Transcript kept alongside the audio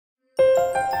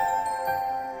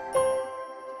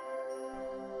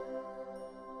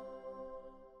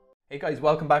Hey guys,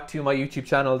 welcome back to my YouTube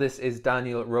channel. This is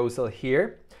Daniel Rosehill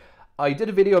here. I did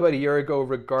a video about a year ago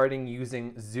regarding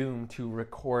using Zoom to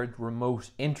record remote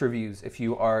interviews. If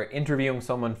you are interviewing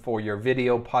someone for your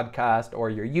video podcast or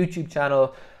your YouTube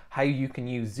channel, how you can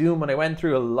use Zoom. And I went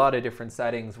through a lot of different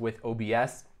settings with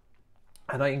OBS.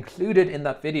 And I included in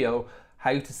that video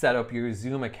how to set up your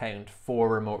Zoom account for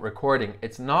remote recording.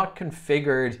 It's not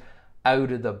configured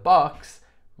out of the box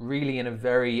really in a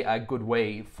very good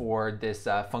way for this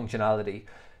functionality.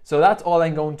 So that's all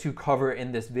I'm going to cover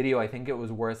in this video. I think it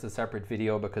was worth a separate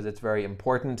video because it's very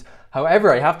important.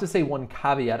 However, I have to say one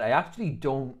caveat. I actually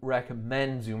don't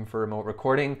recommend Zoom for remote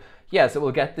recording. Yes, it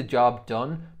will get the job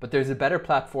done, but there's a better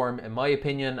platform in my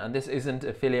opinion, and this isn't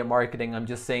affiliate marketing. I'm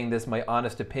just saying this, my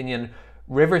honest opinion.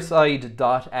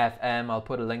 Riverside.fm, I'll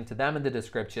put a link to them in the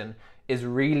description, is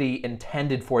really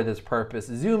intended for this purpose.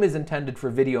 Zoom is intended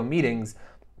for video meetings,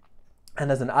 and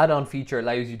as an add-on feature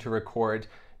allows you to record.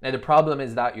 Now the problem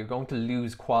is that you're going to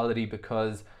lose quality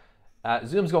because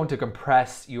Zoom's going to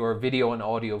compress your video and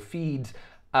audio feed,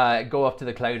 go up to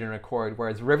the cloud and record,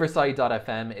 whereas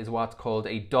Riverside.fm is what's called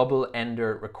a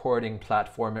double-ender recording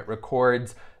platform. It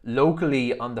records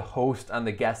locally on the host and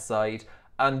the guest side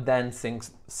and then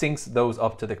syncs those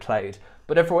up to the cloud.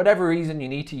 But if for whatever reason you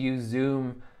need to use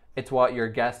Zoom, it's what your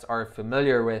guests are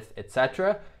familiar with,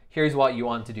 etc., here's what you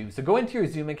want to do. So go into your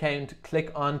Zoom account, click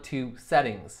onto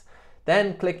settings,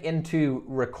 then click into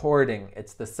recording.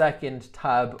 It's the second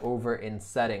tab over in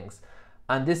settings.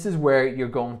 And this is where you're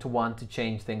going to want to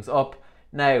change things up.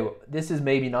 Now, this is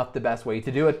maybe not the best way to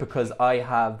do it because I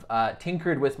have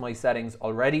tinkered with my settings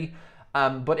already.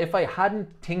 But if I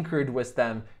hadn't tinkered with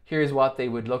them, here's what they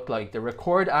would look like. The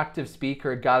record active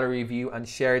speaker, gallery view, and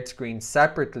shared screen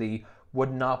separately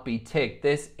would not be ticked.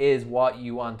 This is what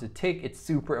you want to tick. It's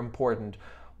super important.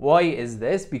 Why is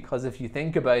this? Because if you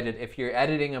think about it, if you're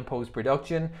editing and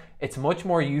post-production, it's much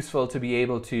more useful to be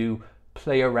able to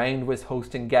play around with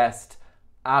host and guest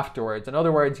afterwards. In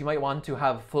other words, you might want to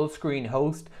have full screen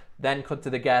host, then cut to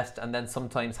the guest, and then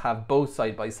sometimes have both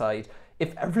side by side.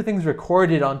 If everything's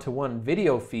recorded onto one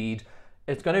video feed,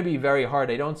 it's going to be very hard.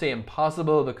 I don't say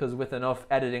impossible because with enough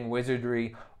editing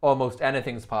wizardry, almost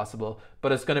anything's possible,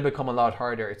 but it's going to become a lot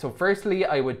harder. So firstly,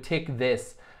 I would tick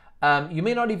this. You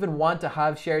may not even want to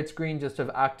have shared screen, just have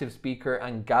active speaker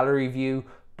and gallery view,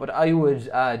 but I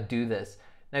would do this.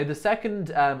 Now, the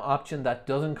second option that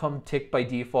doesn't come ticked by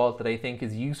default that I think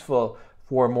is useful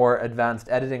for more advanced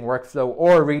editing workflow,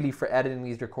 or really for editing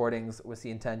these recordings with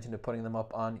the intention of putting them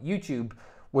up on YouTube,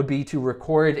 would be to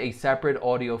record a separate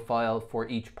audio file for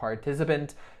each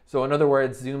participant. So in other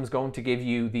words, Zoom's going to give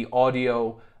you the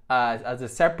audio as a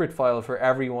separate file for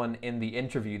everyone in the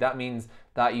interview. That means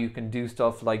that you can do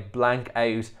stuff like blank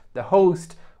out the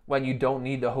host when you don't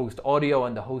need the host audio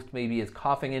and the host maybe is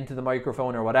coughing into the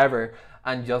microphone or whatever,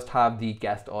 and just have the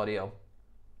guest audio.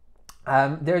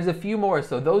 There's a few more,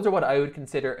 so those are what I would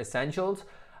consider essentials,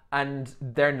 and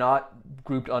they're not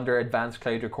grouped under advanced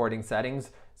cloud recording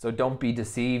settings, so don't be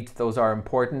deceived, those are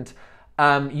important.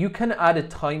 You can add a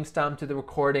timestamp to the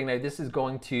recording. Now this is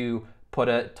going to put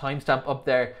a timestamp up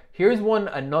there. Here's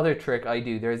another trick I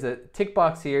do. There's a tick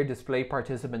box here, display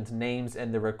participants' names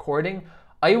in the recording.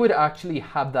 I would actually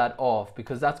have that off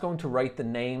because that's going to write the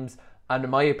names, and in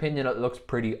my opinion it looks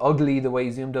pretty ugly the way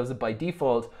Zoom does it by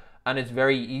default, and it's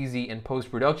very easy in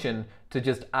post-production to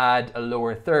just add a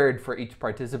lower third for each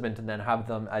participant and then have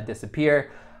them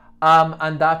disappear.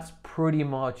 And that's pretty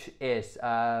much it.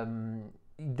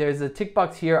 There's a tick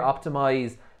box here,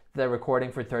 optimize the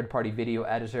recording for third-party video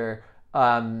editor.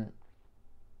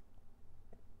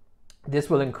 This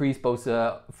will increase both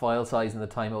the file size and the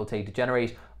time it will take to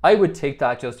generate. I would take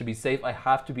that just to be safe. I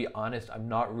have to be honest, I'm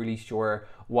not really sure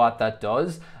what that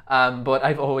does, but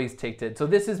I've always ticked it. So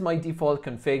this is my default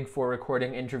config for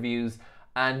recording interviews,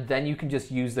 and then you can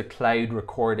just use the cloud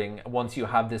recording once you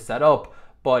have this set up.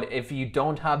 But if you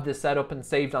don't have this set up and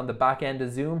saved on the back end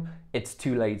of Zoom, it's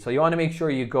too late. So you want to make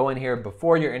sure you go in here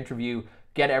before your interview,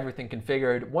 get everything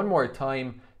configured. One more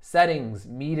time, settings,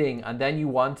 meeting, and then you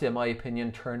want to, in my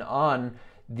opinion, turn on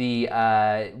the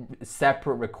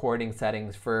separate recording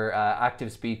settings for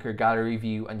active speaker, gallery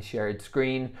view, and shared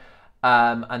screen.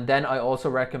 And then I also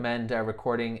recommend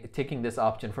ticking this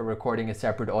option for recording a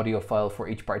separate audio file for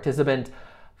each participant.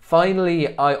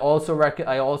 Finally, I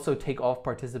also take off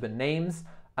participant names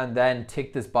and then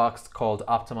tick this box called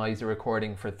optimize the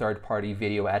recording for third-party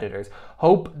video editors.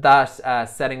 Hope that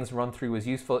settings run through was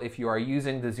useful if you are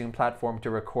using the Zoom platform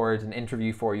to record an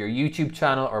interview for your YouTube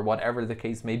channel or whatever the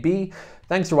case may be.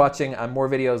 Thanks for watching, and more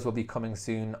videos will be coming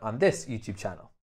soon on this YouTube channel.